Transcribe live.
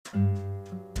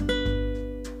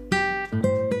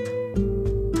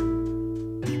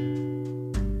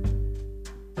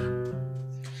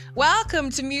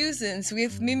Welcome to Musings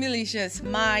with Mimilicious.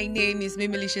 My name is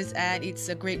Mimilicious, and it's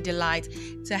a great delight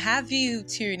to have you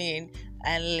tune in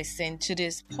and listen to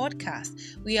this podcast.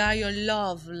 We are your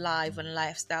love, life, and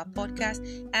lifestyle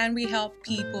podcast, and we help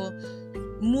people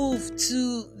move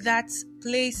to that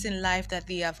place in life that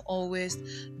they have always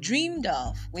dreamed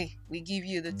of. We give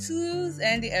you the tools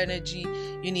and the energy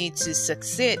you need to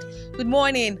succeed. Good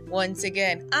morning once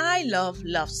again. I love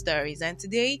love stories, and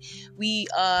today we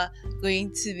are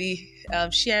going to be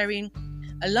sharing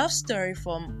a love story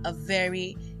from a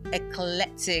very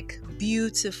eclectic,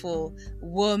 beautiful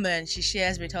woman. She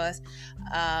shares with us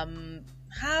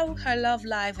how her love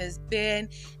life has been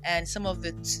and some of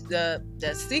the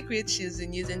secrets she's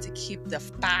been using to keep the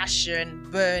passion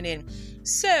burning.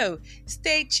 So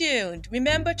stay tuned.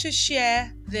 Remember to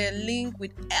share the link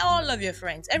with all of your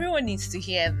friends. Everyone needs to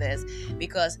hear this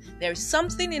because there is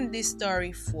something in this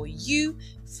story for you,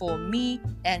 for me,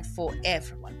 and for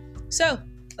everyone. So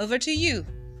over to you.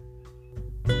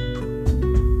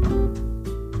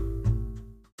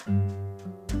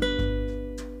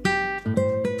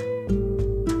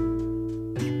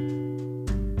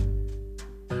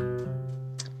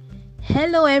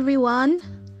 Hello everyone,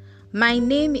 my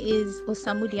name is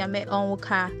Osamudiame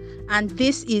Onwuka and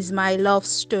this is my love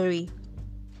story.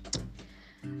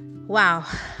 Wow,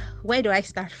 where do I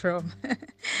start from?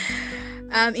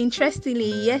 Interestingly,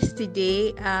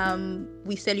 yesterday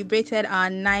we celebrated our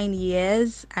 9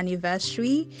 years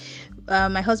anniversary.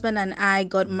 My husband and I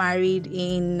got married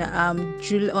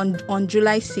on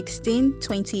July 16,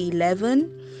 2011,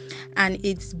 and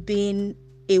it's been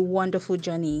a wonderful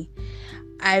journey.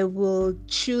 I will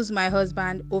choose my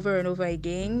husband over and over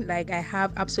again. Like, I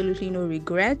have absolutely no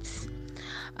regrets.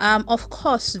 Of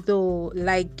course, though,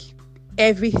 like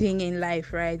everything in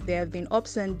life, right? There have been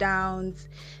ups and downs,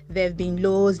 there have been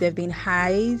lows, there have been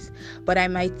highs, but I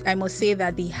must say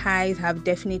that the highs have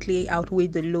definitely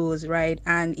outweighed the lows, right?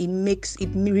 And it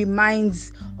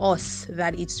reminds us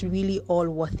that it's really all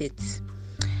worth it.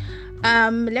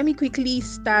 Let me quickly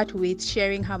start with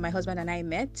sharing how my husband and I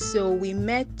met. So we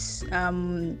met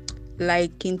in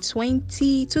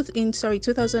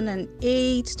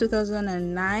 2008,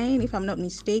 2009, if I'm not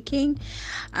mistaken.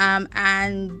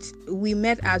 And we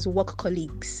met as work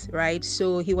colleagues, right?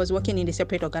 So he was working in a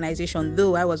separate organization,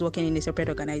 though I was working in a separate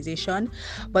organization.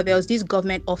 But there was this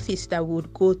government office that we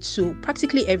would go to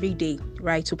practically every day,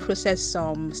 right, to process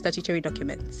some statutory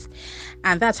documents.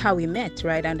 And that's how we met,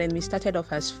 right? And then we started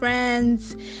off as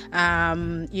friends,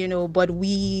 but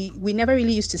we never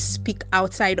really used to speak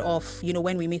outside of,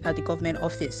 when we meet at the government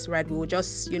office, right? We would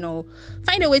just,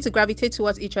 find a way to gravitate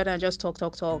towards each other and just talk.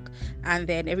 And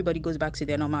then everybody goes back to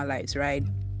their normal lives, right?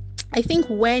 I think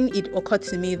when it occurred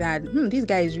to me that this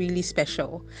guy is really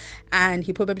special and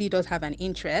he probably does have an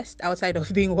interest outside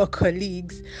of being work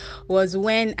colleagues was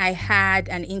when I had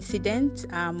an incident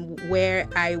where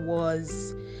I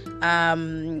was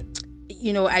I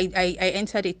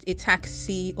entered a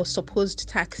taxi or supposed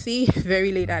taxi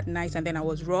very late at night, and then I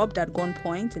was robbed at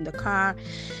gunpoint in the car.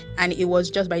 And it was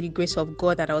just by the grace of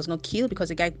God that I was not killed, because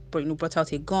the guy brought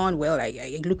out a gun. Well,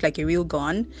 it looked like a real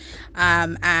gun.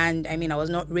 And I mean, I was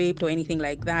not raped or anything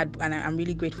like that. And I'm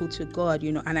really grateful to God,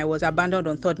 and I was abandoned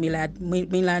on Third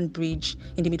Mainland Bridge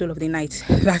in the middle of the night.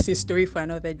 That's a story for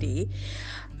another day.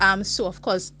 So of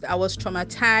course I was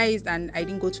traumatized and I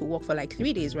didn't go to work for like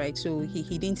 3 days, right? So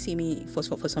he didn't see me for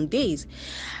some days.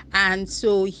 And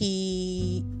so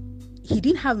he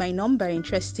didn't have my number,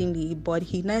 interestingly, but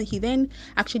he then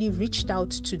actually reached out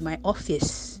to my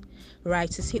office, right,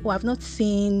 to say, I've not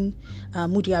seen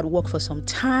Moody at work for some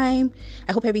time.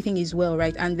 I hope everything is well,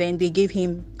 right? And then they gave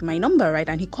him my number, right?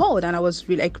 And he called, and I was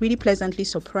really pleasantly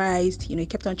surprised. He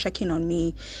kept on checking on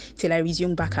me till I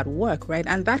resumed back at work, right?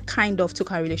 And that kind of took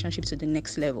our relationship to the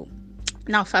next level.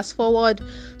 Now, fast forward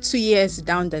 2 years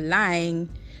down the line,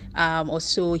 or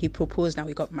so, he proposed and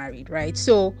we got married, right?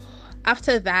 So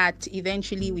after that,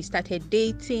 eventually we started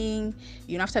dating.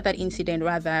 After that incident,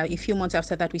 rather, a few months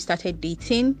after that, we started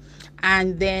dating.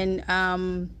 And then,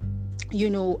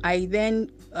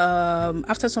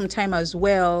 after some time as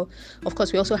well, of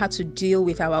course, we also had to deal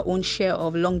with our own share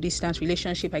of long distance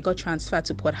relationship. I got transferred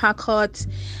to Port Harcourt,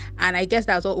 and I guess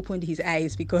that's what opened his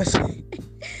eyes, because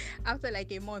after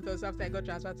like a month or so after I got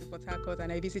transferred to Port Harcourt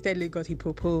and I visited Lagos, he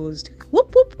proposed.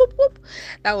 Whoop, whoop, whoop, whoop.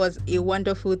 That was a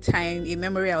wonderful time, a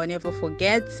memory I will never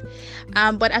forget.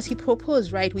 But as he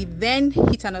proposed, right, we then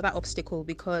hit another obstacle,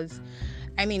 because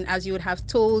I mean, as you would have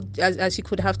told, as you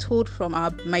could have told from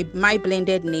my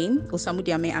blended name,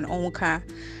 Osamudiame and Onwuka,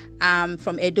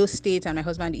 from Edo State, and my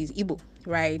husband is Igbo,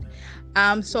 right?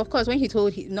 So of course, when he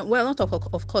told not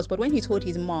of course, but when he told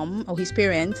his mom or his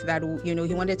parents that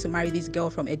he wanted to marry this girl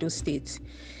from Edo State,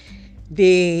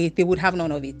 they would have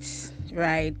none of it,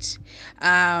 right?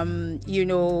 Of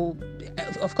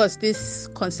course, this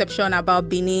conception about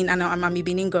Benin, and I'm a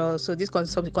Benin girl, so this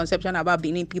conception about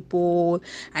Benin people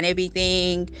and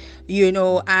everything,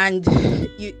 and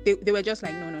they were just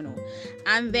like, no.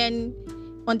 And then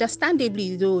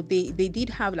understandably, though, they did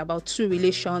have about two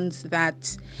relations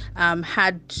that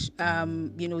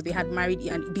they had married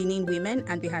Benin women,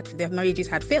 and their marriages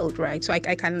had failed, right? So I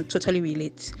can totally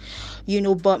relate,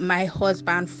 but my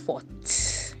husband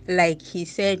fought. Like, he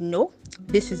said, no,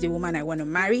 this is the woman I want to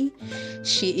marry.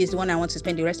 She is the one I want to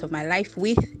spend the rest of my life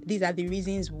with. These are the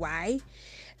reasons why.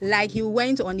 Like, he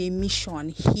went on a mission.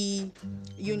 He,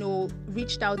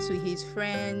 reached out to his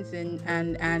friends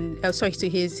to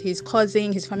his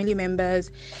cousin, his family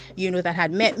members, that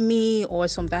had met me, or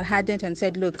some that hadn't, and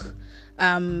said, look,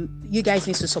 you guys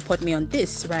need to support me on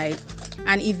this, right?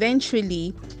 And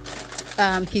eventually,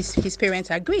 his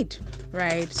parents agreed,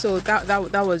 right? So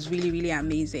that was really, really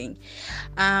amazing.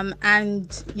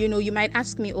 And you might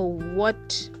ask me,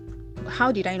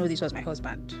 how did I know this was my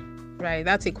husband? Right,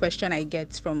 that's a question I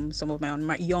get from some of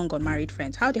my young unmarried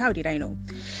friends. How did I know?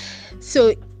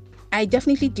 So I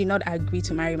definitely did not agree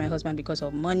to marry my husband because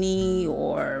of money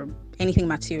or anything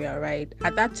material, right?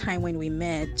 At that time when we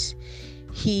met,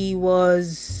 he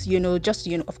was,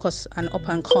 of course, an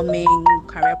up-and-coming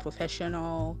career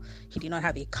professional. He did not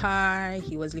have a car.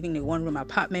 He was living in a one-room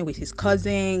apartment with his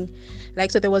cousin.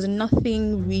 So there was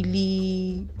nothing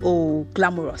really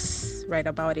glamorous, right,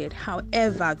 about it.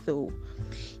 However, though,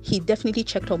 he definitely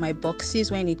checked all my boxes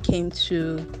when it came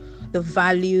to the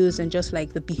values and just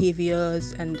like the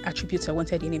behaviors and attributes I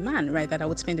wanted in a man, right, that I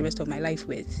would spend the rest of my life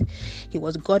with. He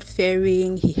was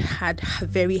God-fearing. He had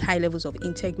very high levels of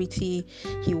integrity.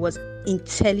 He was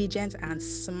intelligent and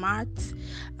smart,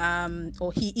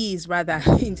 or he is rather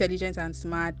intelligent and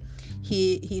smart.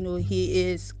 He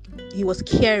was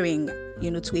caring,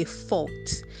 to a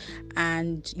fault,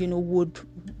 and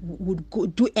would go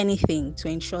do anything to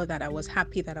ensure that I was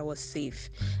happy, that I was safe.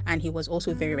 And he was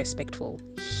also very respectful.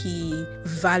 He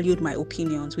valued my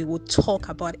opinions. We would talk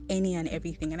about any and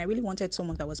everything, and I really wanted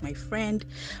someone that was my friend,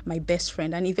 my best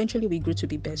friend, and eventually we grew to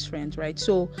be best friends, right?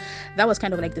 So that was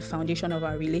kind of like the foundation of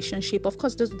our relationship. Of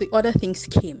course, the other things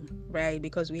came, right,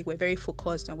 because we were very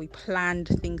focused and we planned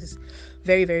things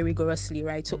very, very rigorously,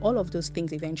 right? So all of those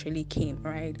things eventually came,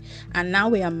 right? And now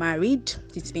we are married.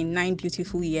 It's been 9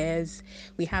 beautiful years.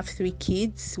 We have 3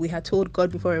 kids. We had told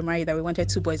God before we were married that we wanted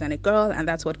 2 boys and a girl, and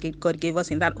that's what God gave us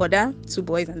in that order: 2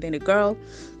 boys and then a girl.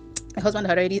 My husband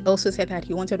had already also said that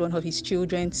he wanted one of his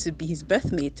children to be his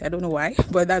birthmate. I don't know why,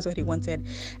 but that's what he wanted.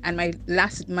 And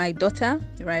my daughter,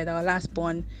 right, our last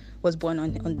born, was born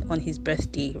on his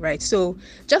birthday, right? So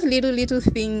just little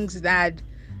things that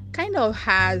kind of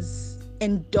has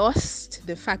endorsed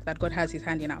the fact that God has his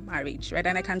hand in our marriage, right?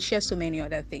 And I can share so many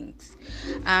other things.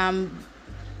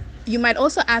 You might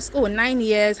also ask, 9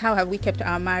 years, how have we kept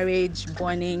our marriage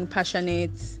burning,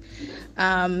 passionate?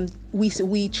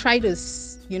 We try to,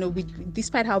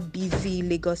 despite how busy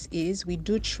Lagos is, we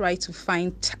do try to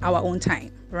find our own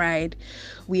time, right?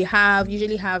 We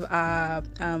usually have our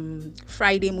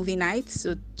Friday movie nights.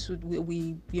 So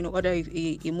we order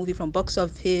a movie from box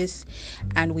office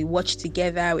and we watch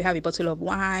together. We have a bottle of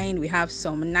wine. We have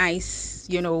some nice,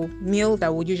 meal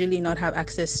that we usually not have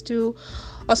access to.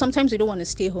 Or sometimes we don't want to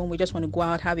stay home. We just want to go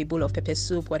out, have a bowl of pepper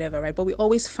soup, whatever, right? But we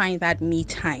always find that me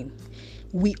time.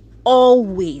 We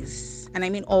always, and I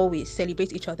mean always,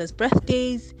 celebrate each other's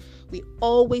birthdays. We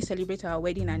always celebrate our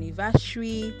wedding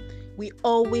anniversary. We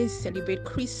always celebrate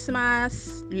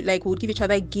Christmas. Like, we would give each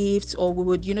other gifts, or we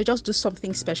would, just do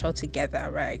something special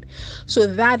together, right? So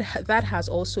that has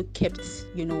also kept,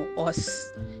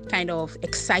 us kind of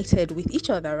excited with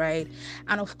each other, right?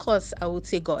 And of course, I would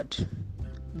say God.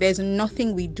 There's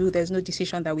nothing we do, there's no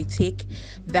decision that we take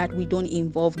that we don't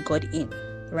involve God in,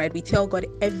 right? We tell God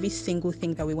every single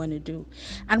thing that we want to do,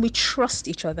 and we trust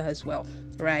each other as well,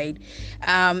 right?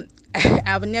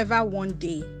 I've never one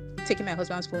day taken my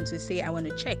husband's phone to say I want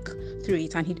to check through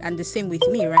it, and the same with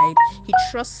me, right? He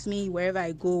trusts me wherever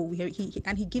I go.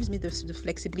 He gives me the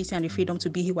flexibility and the freedom to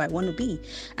be who I want to be,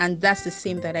 and that's the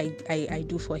same that I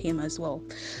do for him as well.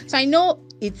 So I know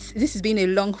this has been a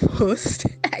long post.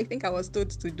 I think I was told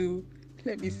to do,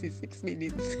 let me see, 6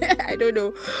 minutes. I don't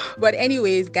know, but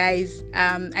anyways, guys,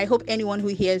 I hope anyone who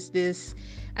hears this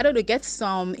I don't know, get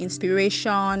some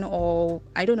inspiration or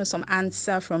I don't know, some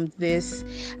answer from this.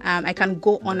 I can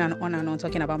go on and on and on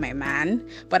talking about my man,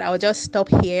 but I'll just stop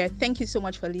here. Thank you so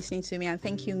much for listening to me, and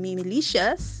thank you,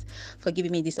 Mimilicious, for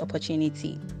giving me this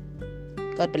opportunity.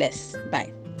 God bless.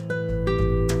 Bye.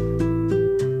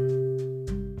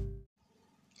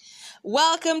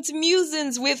 Welcome to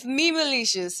Musings with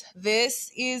Mimilicious.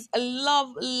 This is a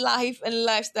love, life, and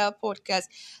lifestyle podcast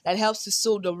that helps to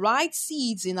sow the right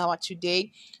seeds in our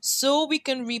today so we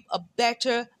can reap a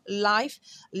better life,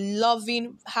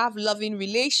 have loving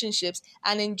relationships,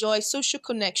 and enjoy social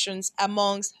connections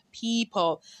amongst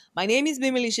people. My name is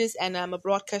Mimilicious, and I'm a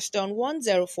broadcaster on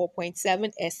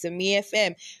 104.7 SME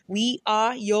FM. We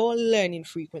are your learning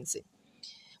frequency.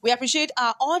 We appreciate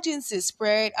our audiences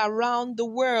spread around the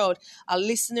world, our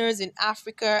listeners in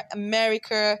Africa,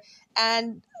 America,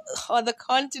 and other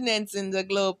continents in the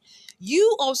globe.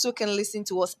 You also can listen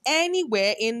to us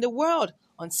anywhere in the world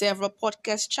on several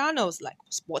podcast channels like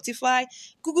Spotify,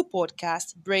 Google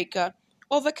Podcasts, Breaker,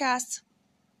 Overcast,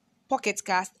 Pocket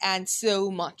Cast, and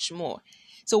so much more.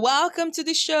 So welcome to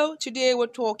the show. Today we're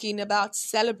talking about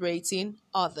celebrating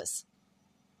others.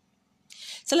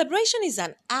 Celebration is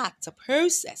an act, a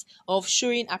process of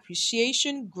showing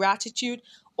appreciation, gratitude,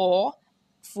 or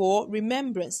for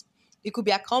remembrance. It could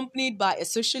be accompanied by a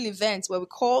social event where we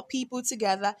call people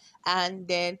together and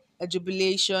then a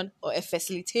jubilation or a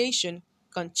facilitation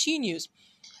continues.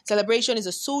 Celebration is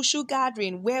a social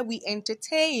gathering where we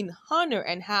entertain, honor,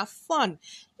 and have fun,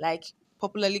 like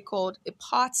popularly called a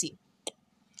party.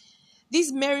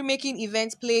 These merrymaking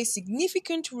events play a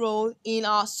significant role in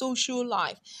our social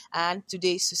life and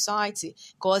today's society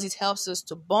because it helps us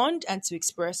to bond and to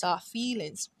express our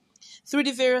feelings. Through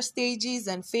the various stages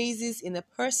and phases in a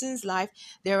person's life,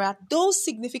 there are those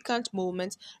significant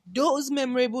moments, those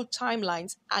memorable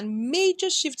timelines, and major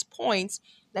shift points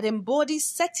that embody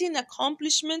certain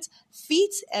accomplishments,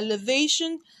 feats,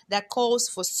 elevation that calls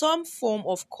for some form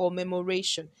of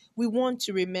commemoration. We want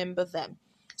to remember them.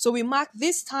 So we mark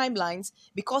these timelines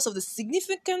because of the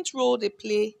significant role they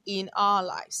play in our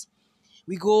lives.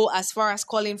 We go as far as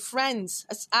calling friends,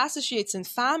 associates, and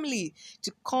family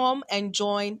to come and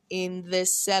join in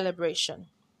this celebration.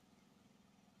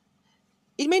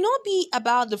 It may not be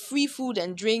about the free food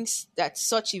and drinks that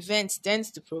such events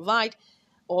tend to provide,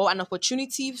 or an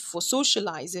opportunity for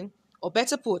socializing, or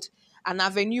better put, an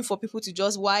avenue for people to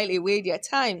just while away their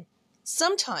time.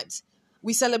 Sometimes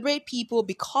we celebrate people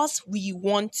because we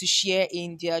want to share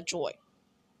in their joy.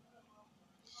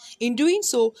 In doing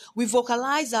so, we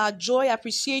vocalize our joy,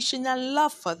 appreciation, and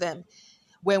love for them.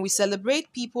 When we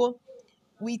celebrate people,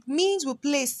 it means we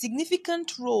play a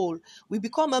significant role. We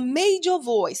become a major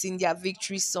voice in their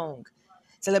victory song.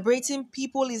 Celebrating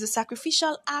people is a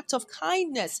sacrificial act of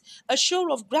kindness, a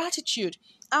show of gratitude,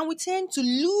 and we tend to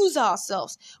lose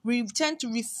ourselves. We tend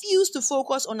to refuse to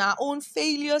focus on our own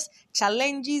failures,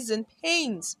 challenges, and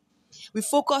pains. We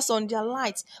focus on their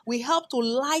lights. We help to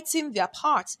lighten their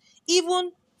paths,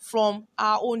 even from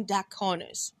our own dark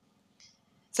corners.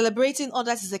 Celebrating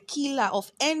others is a killer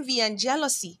of envy and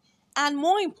jealousy, and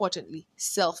more importantly,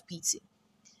 self-pity.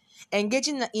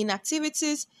 Engaging in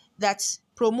activities that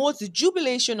promote the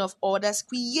jubilation of others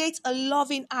creates a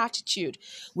loving attitude.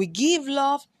 We give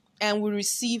love and we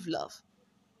receive love.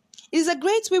 It is a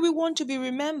great way we want to be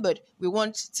remembered. We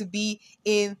want to be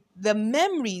in the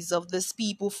memories of these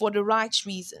people for the right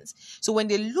reasons. So when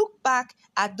they look back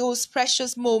at those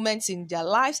precious moments in their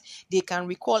lives, they can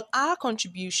recall our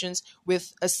contributions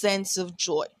with a sense of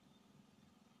joy.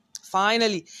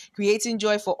 Finally, creating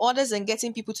joy for others and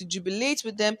getting people to jubilate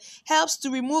with them helps to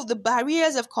remove the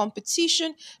barriers of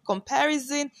competition,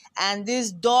 comparison, and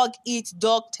these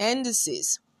dog-eat-dog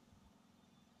tendencies.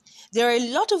 There are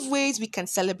a lot of ways we can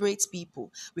celebrate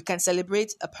people. We can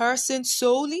celebrate a person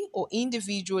solely or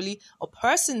individually or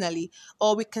personally,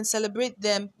 or we can celebrate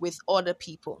them with other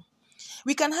people.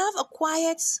 We can have a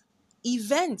quiet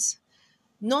event,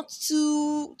 not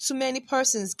too many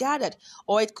persons gathered,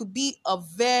 or it could be a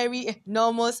very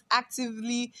enormous,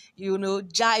 actively,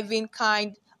 jiving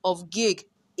kind of gig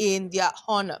in their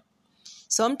honor.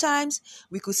 Sometimes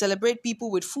we could celebrate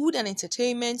people with food and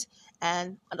entertainment,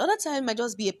 and another time might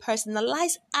just be a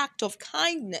personalized act of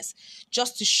kindness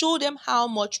just to show them how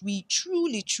much we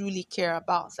truly, truly care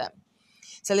about them.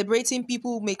 Celebrating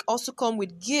people may also come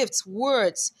with gifts,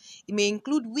 words. It may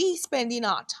include we spending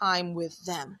our time with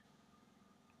them.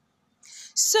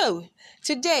 So,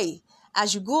 today,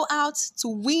 as you go out to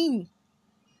win,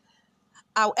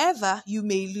 however, you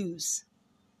may lose.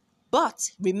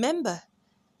 But remember,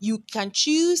 you can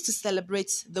choose to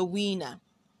celebrate the winner.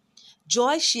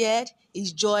 Joy shared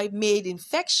is joy made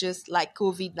infectious like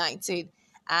COVID-19.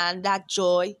 and that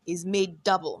joy is made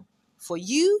double for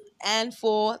you and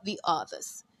for the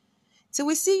others. Till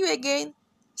we see you again,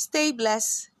 stay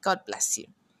blessed. God bless you.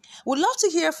 Would love to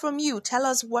hear from you. Tell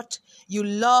us what you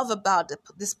love about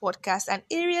this podcast and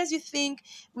areas you think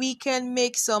we can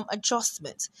make some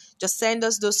adjustments. Just send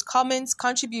us those comments,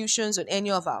 contributions on any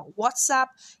of our WhatsApp,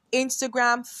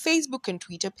 Instagram, Facebook, and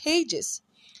Twitter pages.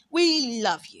 We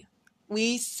love you.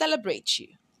 We celebrate you.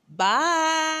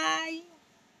 Bye.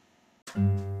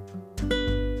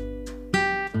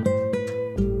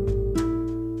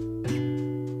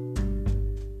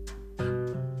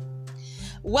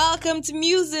 Welcome to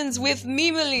Musings with me,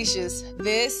 Malicious.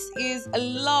 This is a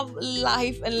love,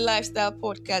 life, and lifestyle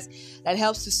podcast that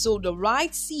helps to sow the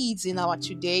right seeds in our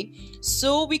today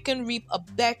so we can reap a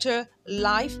better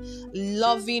life,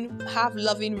 have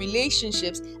loving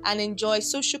relationships, and enjoy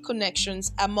social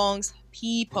connections amongst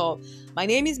people. My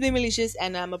name is Malicious,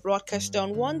 and I'm a broadcaster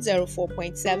on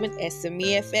 104.7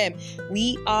 SME FM.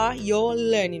 We are your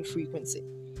learning frequency.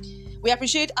 We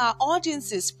appreciate our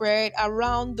audiences spread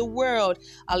around the world,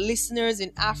 our listeners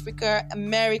in Africa,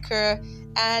 America,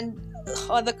 and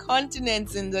other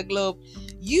continents in the globe.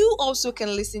 You also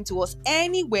can listen to us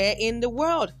anywhere in the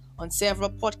world on several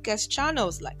podcast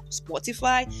channels like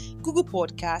Spotify, Google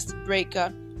Podcasts,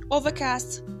 Breaker,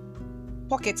 Overcast,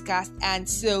 Pocket Cast, and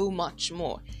so much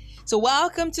more. So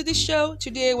welcome to the show.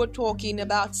 Today we're talking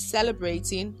about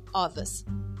celebrating others.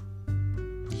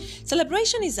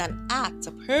 Celebration is an act,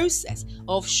 a process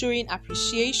of showing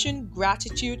appreciation,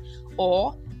 gratitude,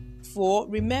 or for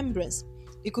remembrance.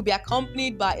 It could be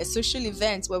accompanied by a social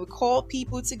event where we call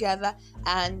people together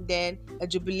and then a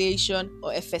jubilation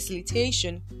or a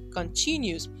facilitation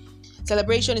continues.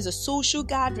 Celebration is a social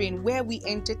gathering where we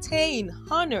entertain,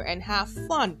 honor, and have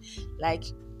fun, like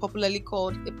popularly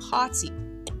called a party.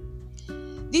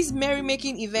 These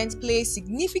merrymaking events play a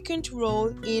significant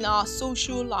role in our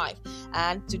social life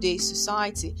and today's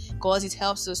society because it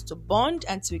helps us to bond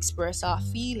and to express our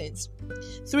feelings.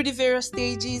 Through the various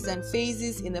stages and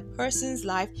phases in a person's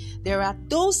life, there are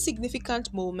those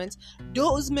significant moments,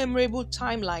 those memorable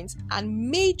timelines, and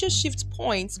major shift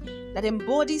points that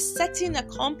embody certain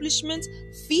accomplishments,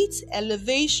 feats,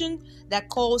 elevation that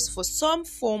calls for some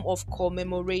form of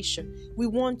commemoration. We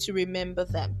want to remember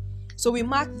them. So we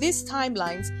mark these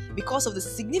timelines because of the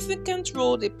significant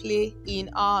role they play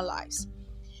in our lives.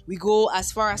 We go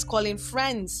as far as calling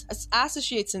friends,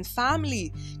 associates, and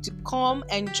family to come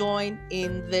and join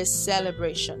in this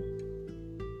celebration.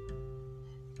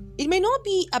 It may not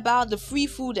be about the free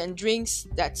food and drinks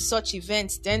that such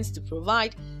events tends to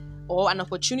provide, or an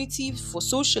opportunity for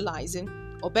socializing,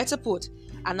 or better put,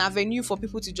 an avenue for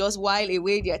people to just while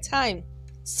away their time.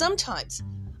 Sometimes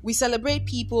we celebrate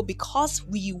people because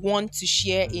we want to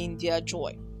share in their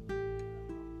joy.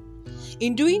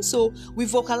 In doing so, we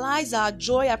vocalize our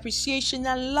joy, appreciation,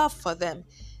 and love for them.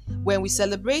 When we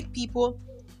celebrate people,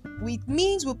 it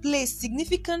means we play a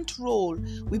significant role.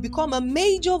 We become a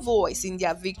major voice in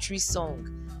their victory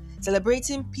song.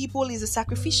 Celebrating people is a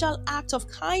sacrificial act of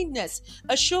kindness,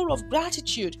 a show of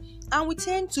gratitude, and we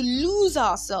tend to lose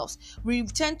ourselves. We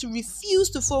tend to refuse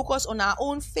to focus on our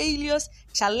own failures,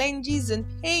 challenges, and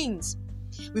pains.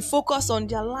 We focus on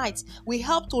their lights. We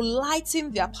help to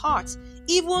lighten their paths,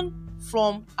 even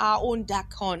from our own dark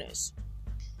corners.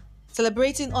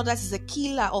 Celebrating others is a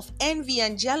killer of envy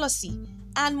and jealousy,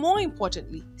 and more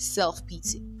importantly,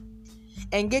 self-pity.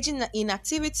 Engaging in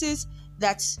activities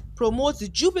that promote the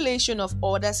jubilation of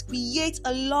others creates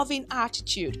a loving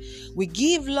attitude. We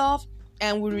give love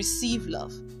and we receive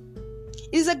love.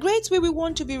 It is a great way we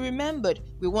want to be remembered.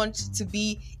 We want to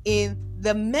be in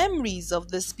the memories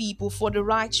of these people for the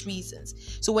right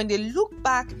reasons. So when they look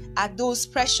back at those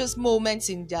precious moments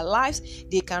in their lives,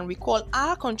 they can recall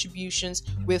our contributions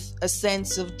with a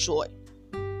sense of joy.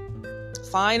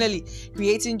 Finally,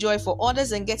 creating joy for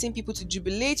others and getting people to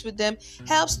jubilate with them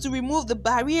helps to remove the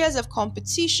barriers of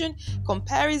competition,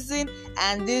 comparison,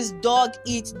 and these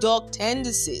dog-eat-dog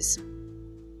tendencies.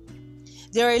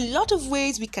 There are a lot of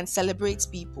ways we can celebrate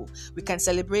people. We can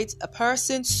celebrate a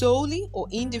person solely or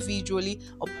individually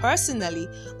or personally,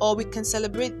 or we can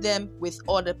celebrate them with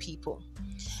other people.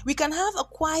 We can have a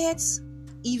quiet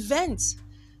event,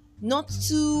 not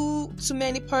too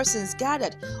many persons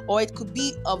gathered, or it could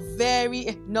be a very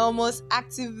enormous,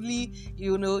 actively,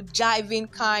 jiving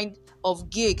kind of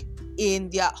gig in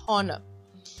their honor.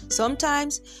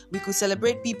 Sometimes we could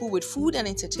celebrate people with food and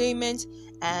entertainment,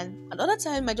 and another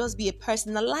time might just be a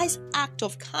personalized act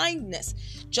of kindness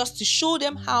just to show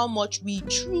them how much we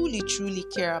truly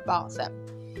care about them.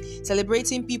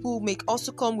 Celebrating people may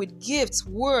also come with gifts,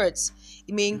 words.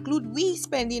 It may include we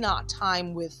spending our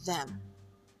time with them.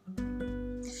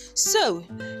 So,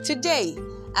 today,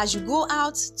 as you go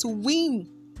out to win,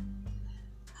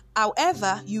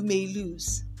 however, you may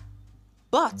lose.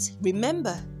 But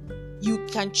remember, you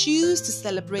can choose to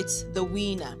celebrate the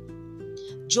winner.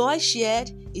 Joy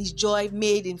shared is joy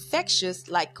made infectious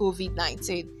like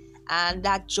COVID-19, and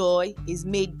that joy is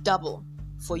made double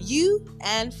for you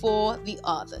and for the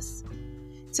others.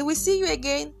 Till we see you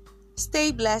again,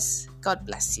 stay blessed. God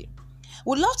bless you.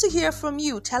 We'd love to hear from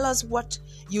you. Tell us what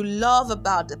you love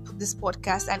about this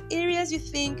podcast and areas you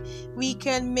think we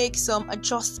can make some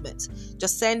adjustments.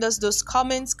 Just send us those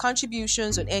comments,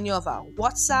 contributions on any of our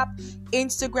WhatsApp,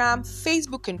 Instagram,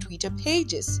 Facebook, and Twitter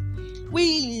pages.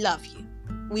 We love you.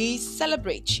 We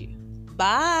celebrate you.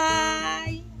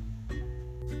 Bye.